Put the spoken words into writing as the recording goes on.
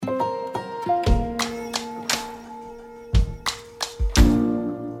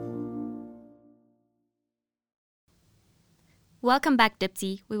Welcome back,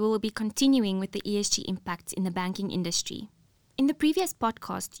 Dipsy. We will be continuing with the ESG impacts in the banking industry. In the previous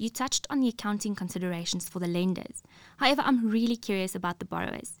podcast, you touched on the accounting considerations for the lenders. However, I'm really curious about the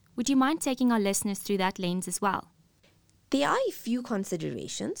borrowers. Would you mind taking our listeners through that lens as well? There are a few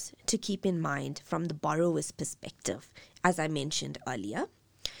considerations to keep in mind from the borrower's perspective, as I mentioned earlier.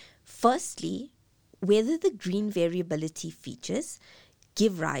 Firstly, whether the green variability features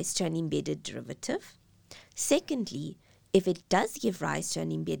give rise to an embedded derivative. Secondly, if it does give rise to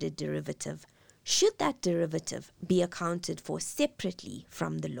an embedded derivative, should that derivative be accounted for separately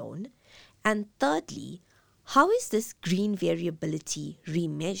from the loan? And thirdly, how is this green variability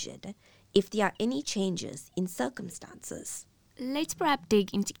remeasured if there are any changes in circumstances? Let's perhaps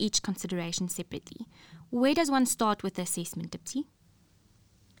dig into each consideration separately. Where does one start with the assessment, Dipsy?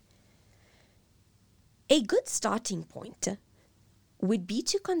 A good starting point would be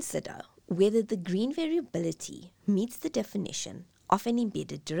to consider whether the green variability meets the definition of an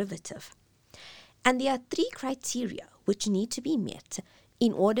embedded derivative. And there are three criteria which need to be met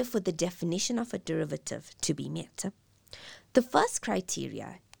in order for the definition of a derivative to be met. The first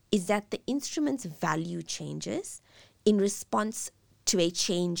criteria is that the instrument's value changes in response to a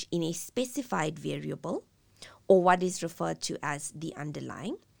change in a specified variable, or what is referred to as the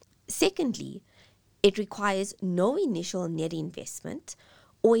underlying. Secondly, it requires no initial net investment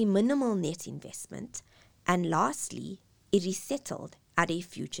or a minimal net investment. And lastly, it is settled at a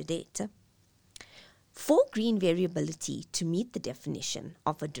future date. For green variability to meet the definition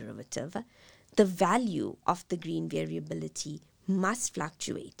of a derivative, the value of the green variability must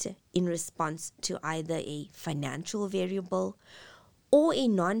fluctuate in response to either a financial variable or a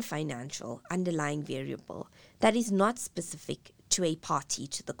non-financial underlying variable that is not specific to a party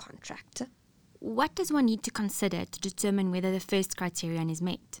to the contract. What does one need to consider to determine whether the first criterion is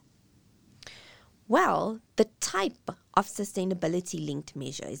met? Well, the type of sustainability-linked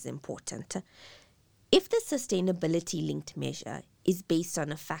measure is important. If the sustainability-linked measure is based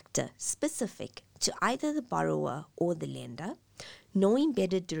on a factor specific to either the borrower or the lender, no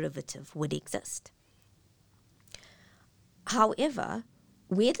embedded derivative would exist. However,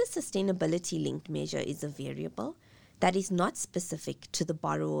 where the sustainability-linked measure is a variable that is not specific to the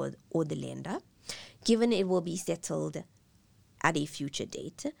borrower or the lender, given it will be settled at a future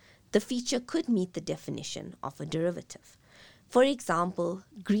date, the feature could meet the definition of a derivative. For example,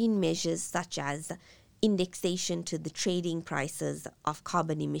 green measures such as indexation to the trading prices of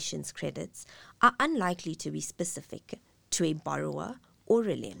carbon emissions credits are unlikely to be specific to a borrower or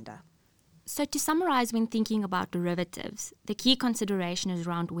a lender. So to summarize, when thinking about derivatives, the key consideration is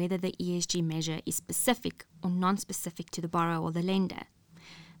around whether the ESG measure is specific or non-specific to the borrower or the lender.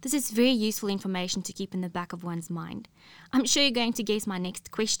 This is very useful information to keep in the back of one's mind. I'm sure you're going to guess my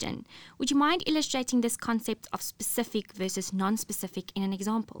next question. Would you mind illustrating this concept of specific versus non-specific in an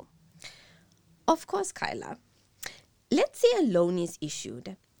example? Of course, Kyla. Let's say a loan is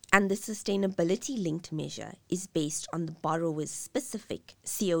issued and the sustainability-linked measure is based on the borrower's specific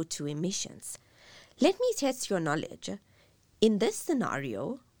CO2 emissions. Let me test your knowledge. In this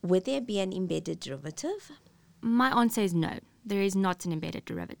scenario, would there be an embedded derivative? My answer is no. There is not an embedded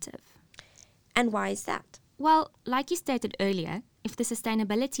derivative. And why is that? Well, like you stated earlier, if the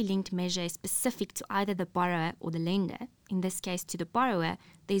sustainability-linked measure is specific to either the borrower or the lender, in this case to the borrower,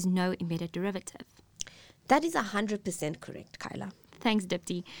 there is no embedded derivative. That is 100% correct, Kyla. Thanks,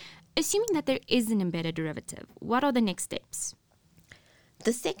 Dipti. Assuming that there is an embedded derivative, what are the next steps?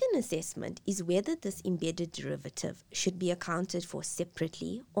 The second assessment is whether this embedded derivative should be accounted for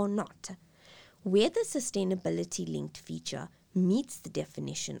separately or not. Where the sustainability-linked feature meets the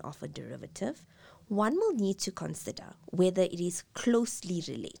definition of a derivative, one will need to consider whether it is closely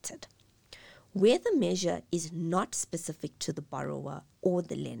related. Where the measure is not specific to the borrower or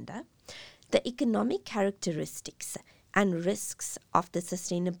the lender, the economic characteristics and risks of the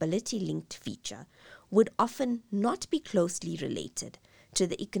sustainability-linked feature would often not be closely related to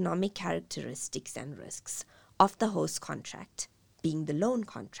the economic characteristics and risks of the host contract, being the loan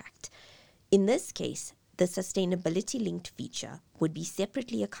contract. In this case, the sustainability-linked feature would be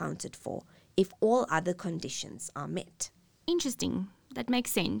separately accounted for if all other conditions are met. Interesting. That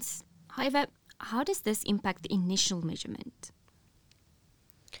makes sense. However, how does this impact the initial measurement?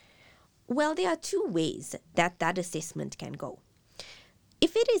 Well, there are two ways that assessment can go.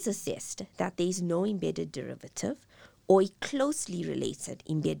 If it is assessed that there is no embedded derivative or a closely related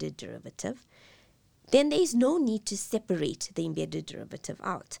embedded derivative, then there is no need to separate the embedded derivative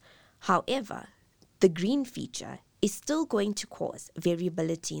out. However, the green feature is still going to cause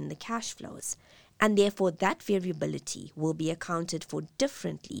variability in the cash flows, and therefore that variability will be accounted for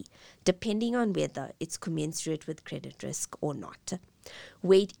differently depending on whether it's commensurate with credit risk or not.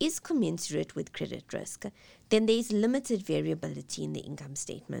 Where it is commensurate with credit risk, then there is limited variability in the income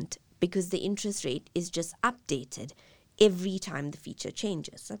statement because the interest rate is just updated every time the feature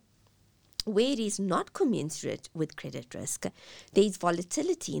changes. Where it is not commensurate with credit risk, there is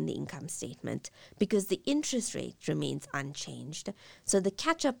volatility in the income statement because the interest rate remains unchanged, so the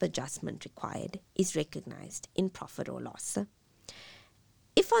catch-up adjustment required is recognized in profit or loss.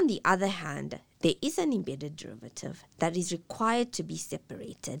 If, on the other hand, there is an embedded derivative that is required to be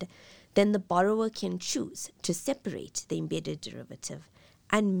separated, then the borrower can choose to separate the embedded derivative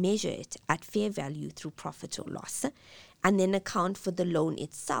and measure it at fair value through profit or loss, and then account for the loan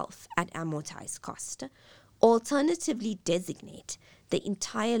itself at amortized cost, or alternatively designate the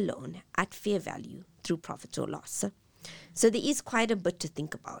entire loan at fair value through profit or loss. So there is quite a bit to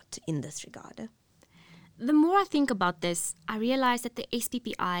think about in this regard. The more I think about this, I realize that the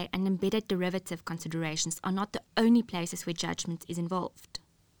SPPI and embedded derivative considerations are not the only places where judgment is involved.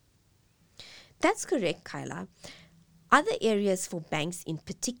 That's correct, Kyla. Other areas for banks in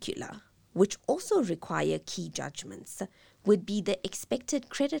particular, which also require key judgments, would be the expected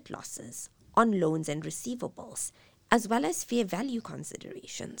credit losses on loans and receivables, as well as fair value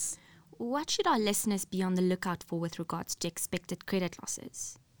considerations. What should our listeners be on the lookout for with regards to expected credit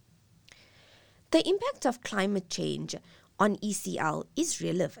losses? The impact of climate change on ECL is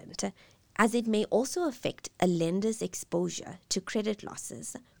relevant, as it may also affect a lender's exposure to credit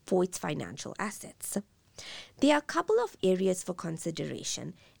losses for its financial assets. There are a couple of areas for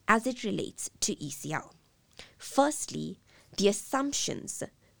consideration as it relates to ECL. Firstly, the assumptions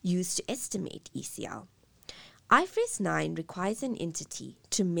used to estimate ECL. IFRS 9 requires an entity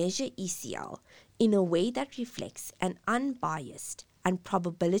to measure ECL in a way that reflects an unbiased and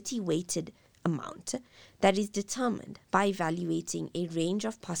probability-weighted amount that is determined by evaluating a range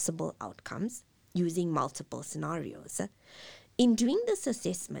of possible outcomes using multiple scenarios. In doing this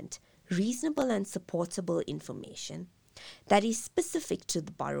assessment, reasonable and supportable information that is specific to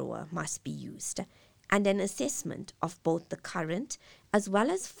the borrower must be used, and an assessment of both the current as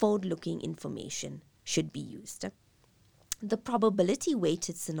well as forward-looking information should be used. The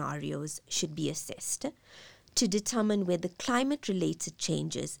probability-weighted scenarios should be assessed to determine whether climate-related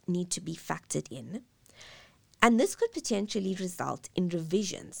changes need to be factored in, and this could potentially result in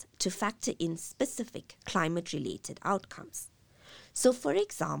revisions to factor in specific climate-related outcomes. So, for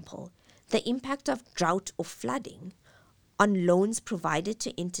example, the impact of drought or flooding on loans provided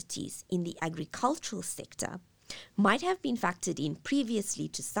to entities in the agricultural sector might have been factored in previously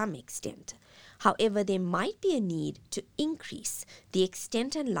to some extent. However, there might be a need to increase the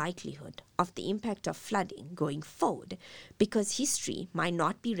extent and likelihood of the impact of flooding going forward because history might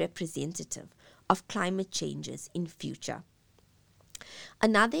not be representative of climate changes in future.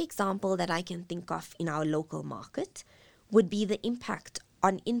 Another example that I can think of in our local market would be the impact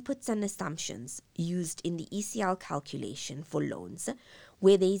on inputs and assumptions used in the ECL calculation for loans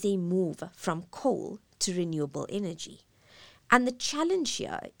where there is a move from coal to renewable energy. And the challenge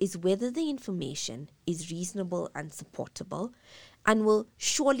here is whether the information is reasonable and supportable and will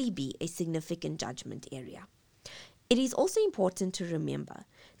surely be a significant judgment area. It is also important to remember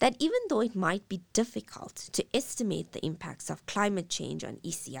that even though it might be difficult to estimate the impacts of climate change on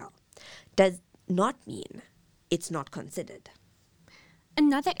ECL, does not mean it's not considered.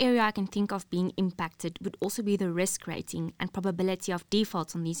 Another area I can think of being impacted would also be the risk rating and probability of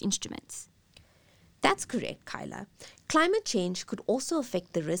defaults on these instruments. That's correct, Kyla. Climate change could also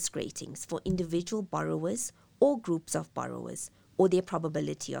affect the risk ratings for individual borrowers or groups of borrowers or their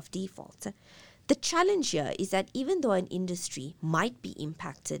probability of default. The challenge here is that even though an industry might be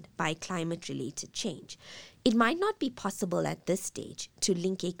impacted by climate-related change, it might not be possible at this stage to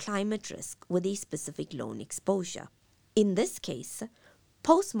link a climate risk with a specific loan exposure. In this case,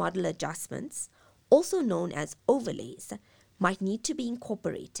 post-model adjustments, also known as overlays, might need to be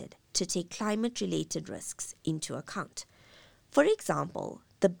incorporated to take climate-related risks into account. For example,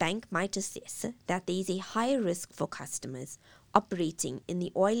 the bank might assess that there is a higher risk for customers operating in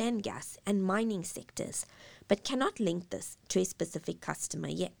the oil and gas and mining sectors, but cannot link this to a specific customer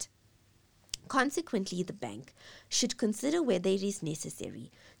yet. Consequently, the bank should consider whether it is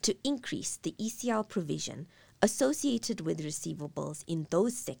necessary to increase the ECL provision associated with receivables in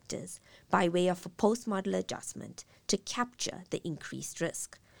those sectors by way of a post-model adjustment to capture the increased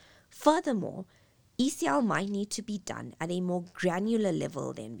risk. Furthermore, ECL might need to be done at a more granular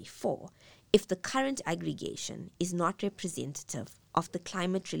level than before if the current aggregation is not representative of the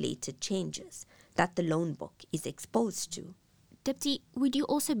climate-related changes that the loan book is exposed to. Dipti, would you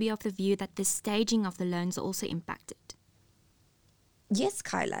also be of the view that the staging of the loans are also impacted? Yes,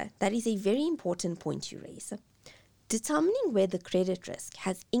 Kyla, that is a very important point you raise. Determining where the credit risk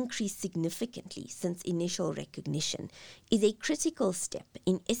has increased significantly since initial recognition is a critical step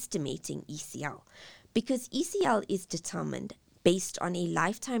in estimating ECL, because ECL is determined based on a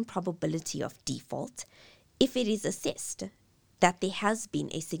lifetime probability of default if it is assessed that there has been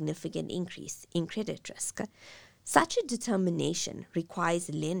a significant increase in credit risk. Such a determination requires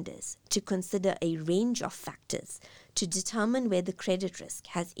lenders to consider a range of factors to determine where the credit risk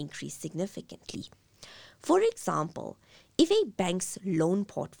has increased significantly. For example, if a bank's loan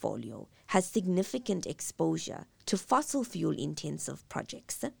portfolio has significant exposure to fossil fuel intensive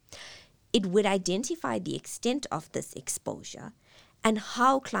projects, it would identify the extent of this exposure and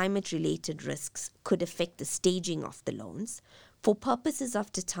how climate-related risks could affect the staging of the loans for purposes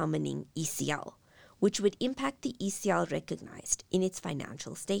of determining ECL, which would impact the ECL recognized in its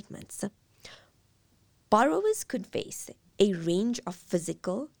financial statements. Borrowers could face a range of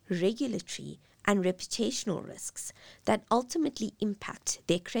physical, regulatory, and reputational risks that ultimately impact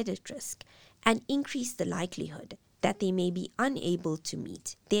their credit risk and increase the likelihood that they may be unable to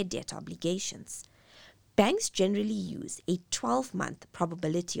meet their debt obligations. Banks generally use a 12-month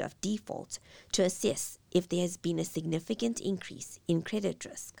probability of default to assess if there has been a significant increase in credit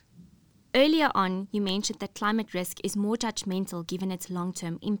risk. Earlier on, you mentioned that climate risk is more judgmental given its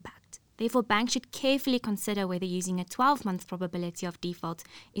long-term impact. Therefore, banks should carefully consider whether using a 12-month probability of default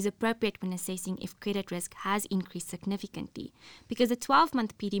is appropriate when assessing if credit risk has increased significantly, because the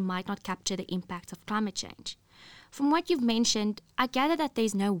 12-month PD might not capture the impact of climate change. From what you've mentioned, I gather that there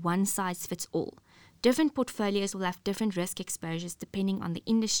is no one-size-fits-all. Different portfolios will have different risk exposures depending on the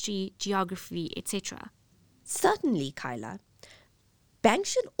industry, geography, etc. Certainly, Kyla.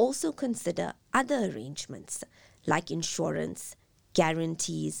 Banks should also consider other arrangements like insurance,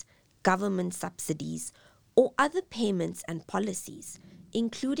 guarantees, government subsidies, or other payments and policies,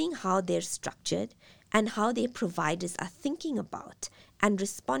 including how they're structured and how their providers are thinking about and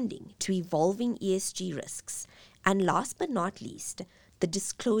responding to evolving ESG risks, and last but not least, the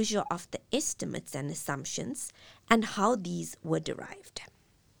disclosure of the estimates and assumptions and how these were derived.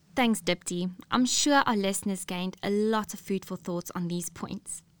 Thanks, Dipti. I'm sure our listeners gained a lot of food for thought on these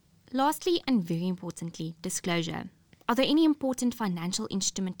points. Lastly, and very importantly, disclosure. Are there any important financial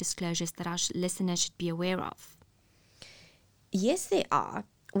instrument disclosures that our listeners should be aware of? Yes, there are,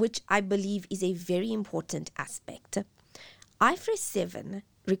 which I believe is a very important aspect. IFRS 7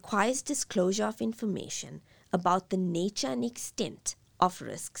 requires disclosure of information about the nature and extent of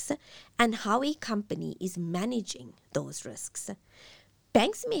risks and how a company is managing those risks.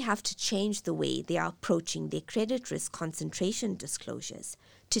 Banks may have to change the way they are approaching their credit risk concentration disclosures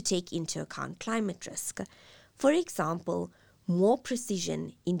to take into account climate risk. For example, more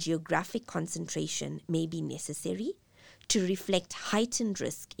precision in geographic concentration may be necessary to reflect heightened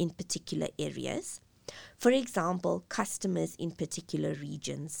risk in particular areas. For example, customers in particular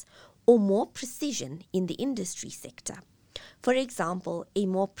regions, or more precision in the industry sector. For example, a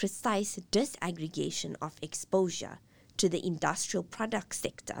more precise disaggregation of exposure to the industrial product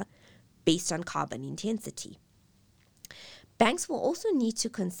sector based on carbon intensity. Banks will also need to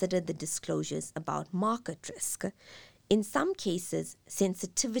consider the disclosures about market risk. In some cases,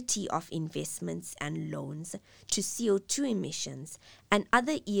 sensitivity of investments and loans to CO2 emissions and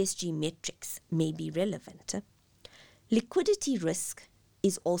other ESG metrics may be relevant. Liquidity risk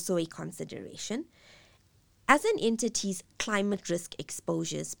is also a consideration. As an entity's climate risk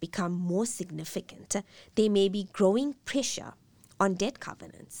exposures become more significant, there may be growing pressure on debt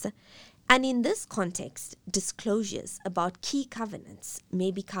covenants. And in this context, disclosures about key covenants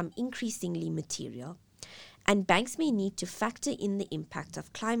may become increasingly material, and banks may need to factor in the impact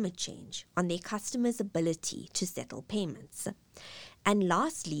of climate change on their customers' ability to settle payments. And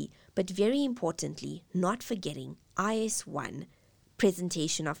lastly, but very importantly, not forgetting IAS 1,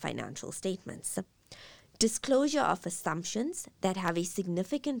 presentation of financial statements. Disclosure of assumptions that have a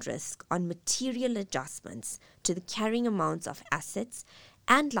significant risk on material adjustments to the carrying amounts of assets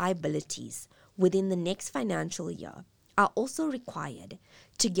and liabilities within the next financial year are also required,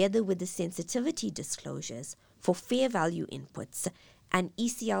 together with the sensitivity disclosures for fair value inputs and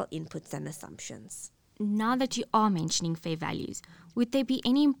ECL inputs and assumptions. Now that you are mentioning fair values, would there be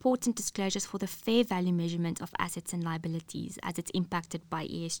any important disclosures for the fair value measurement of assets and liabilities as it's impacted by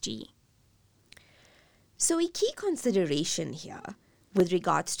ESG? So a key consideration here with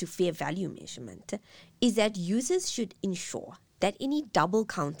regards to fair value measurement is that users should ensure that any double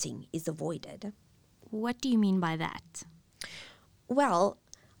counting is avoided. What do you mean by that? Well,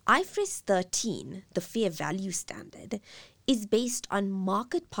 IFRS 13, the fair value standard, is based on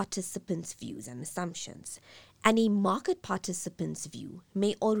market participants' views and assumptions, and a market participant's view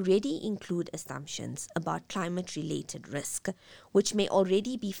may already include assumptions about climate-related risk, which may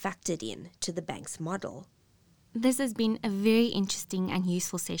already be factored in to the bank's model. This has been a very interesting and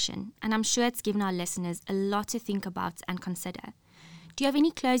useful session, and I'm sure it's given our listeners a lot to think about and consider. Do you have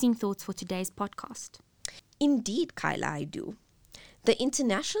any closing thoughts for today's podcast? Indeed, Kyla, I do. The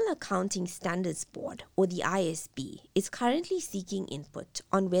International Accounting Standards Board, or the ISB, is currently seeking input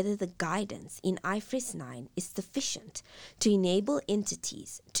on whether the guidance in IFRS 9 is sufficient to enable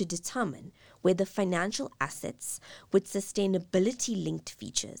entities to determine whether financial assets with sustainability-linked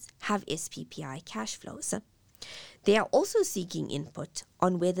features have SPPI cash flows. They are also seeking input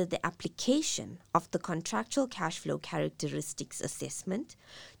on whether the application of the contractual cash flow characteristics assessment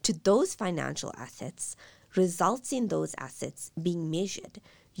to those financial assets results in those assets being measured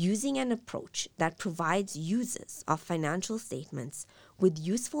using an approach that provides users of financial statements with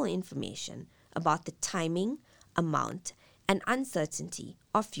useful information about the timing, amount, and uncertainty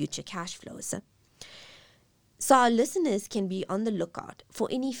of future cash flows. So our listeners can be on the lookout for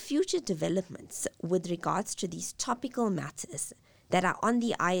any future developments with regards to these topical matters that are on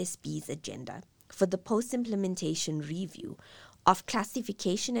the ISB's agenda for the post-implementation review of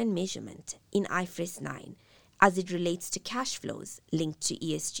classification and measurement in IFRS 9 as it relates to cash flows linked to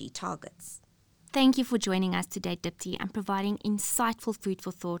ESG targets. Thank you for joining us today, Dipti, and providing insightful food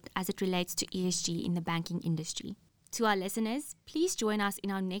for thought as it relates to ESG in the banking industry. To our listeners, please join us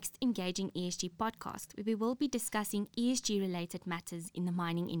in our next Engaging ESG podcast, where we will be discussing ESG-related matters in the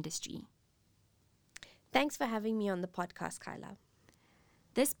mining industry. Thanks for having me on the podcast, Kyla.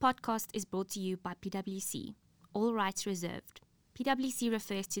 This podcast is brought to you by PwC, all rights reserved. PwC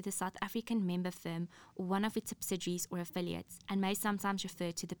refers to the South African member firm or one of its subsidiaries or affiliates and may sometimes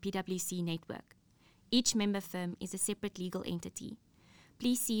refer to the PwC network. Each member firm is a separate legal entity.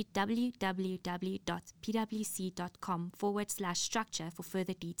 Please see www.pwc.com/structure for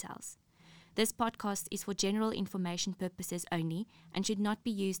further details. This podcast is for general information purposes only and should not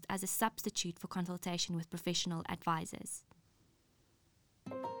be used as a substitute for consultation with professional advisors.